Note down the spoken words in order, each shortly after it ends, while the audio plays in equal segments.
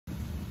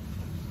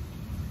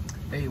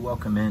Hey,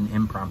 welcome in.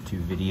 Impromptu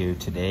video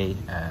today.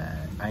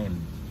 I am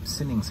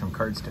sending some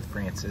cards to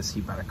Francis.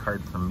 He bought a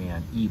card from me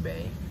on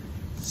eBay.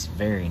 It's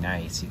very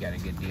nice. He got a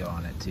good deal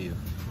on it too.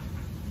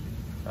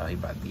 Well, he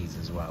bought these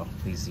as well.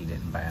 These he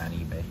didn't buy on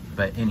eBay.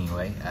 But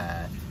anyway,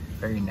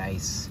 very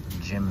nice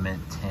Gem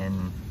Mint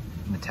 10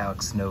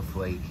 metallic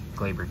snowflake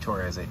Glaber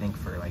Torres, I think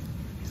for like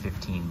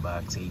 15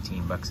 bucks,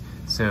 18 bucks.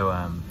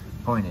 So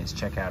point is,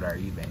 check out our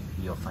eBay.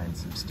 You'll find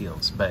some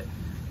steals. But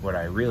what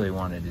I really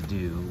wanted to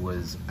do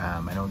was,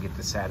 I don't get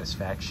the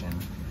satisfaction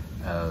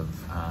of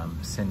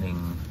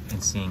sending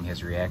and seeing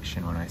his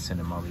reaction when I send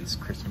him all these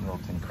Chris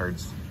Middleton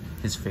cards,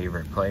 his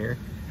favorite player.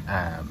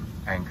 I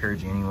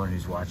encourage anyone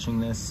who's watching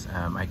this,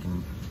 I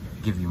can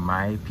give you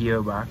my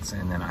P.O. box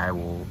and then I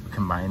will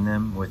combine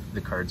them with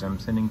the cards I'm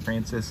sending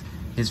Francis.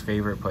 His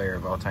favorite player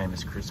of all time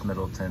is Chris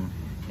Middleton,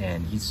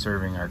 and he's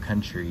serving our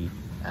country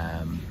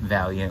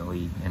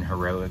valiantly and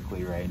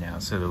heroically right now.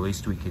 So the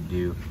least we could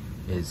do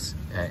is,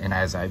 and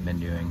as I've been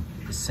doing,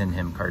 is send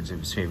him cards of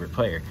his favorite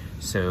player.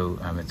 So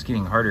it's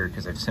getting harder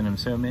because I've sent him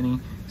so many,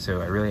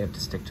 so I really have to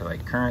stick to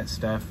like current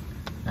stuff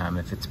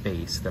if it's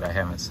base that I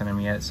haven't sent him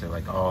yet. So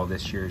like all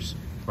this year's,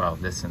 well,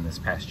 this and this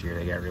past year,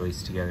 they got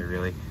released together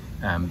really.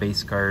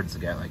 Base cards, I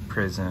got like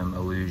Prism,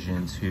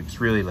 Illusions, Hoops,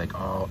 really like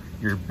all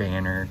your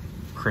banner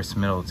Chris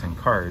Middleton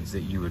cards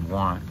that you would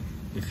want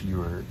if you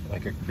were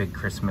like a big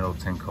Chris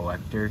Middleton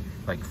collector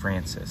like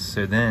Francis.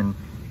 So then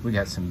we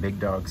got some big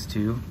dogs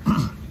too.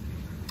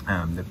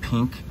 The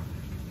pink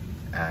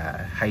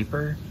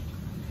Hyper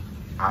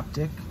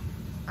Optic,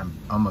 I'm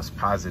almost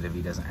positive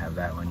he doesn't have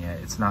that one yet.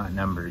 It's not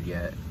numbered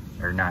yet,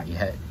 or not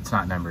yet. It's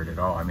not numbered at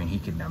all. I mean, he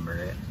could number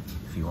it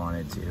if he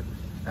wanted to.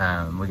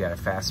 We got a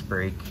Fast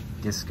Break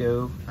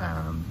Disco.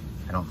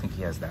 I don't think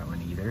he has that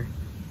one either.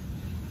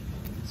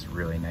 It's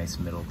really nice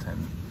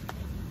Middleton.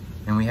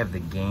 And we have the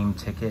game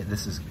ticket.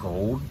 This is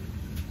gold.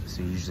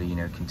 So usually, you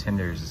know,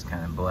 contenders is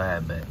kind of blah,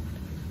 but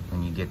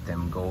when you get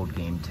them gold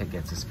game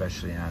tickets,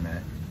 especially on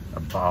a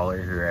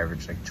baller who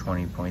averaged like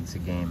 20 points a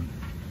game,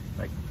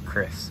 like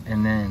Chris.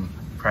 And then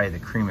probably the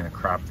cream of the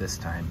crop this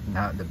time,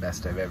 not the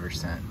best I've ever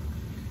sent.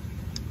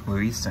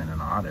 Luis sent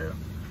an auto,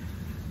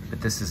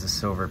 but this is a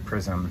Silver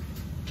Prism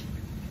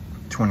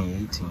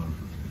 2018.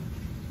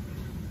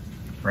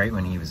 Right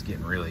when he was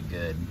getting really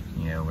good,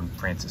 you know, when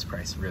Francis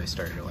Price really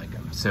started to like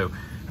him. So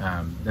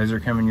those are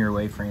coming your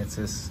way,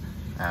 Francis.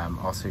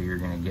 Also, you're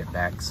gonna get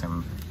back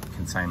some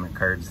consignment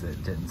cards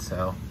that didn't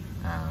sell.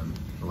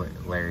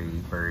 Larry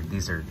Bird,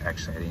 these are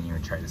actually, I didn't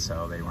even try to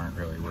sell. They weren't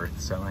really worth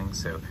selling,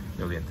 so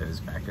you'll get those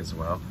back as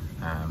well,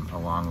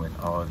 along with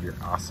all of your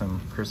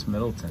awesome Chris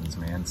Middletons,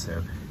 man.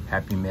 So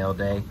happy mail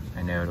day.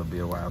 I know it'll be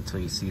a while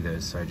till you see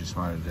those, so I just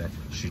wanted to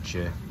shoot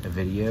you a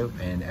video,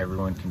 and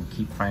everyone can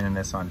keep finding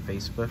us on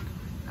Facebook.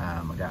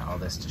 I got all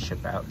this to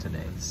ship out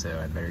today,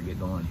 so I better get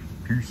going.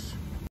 Peace.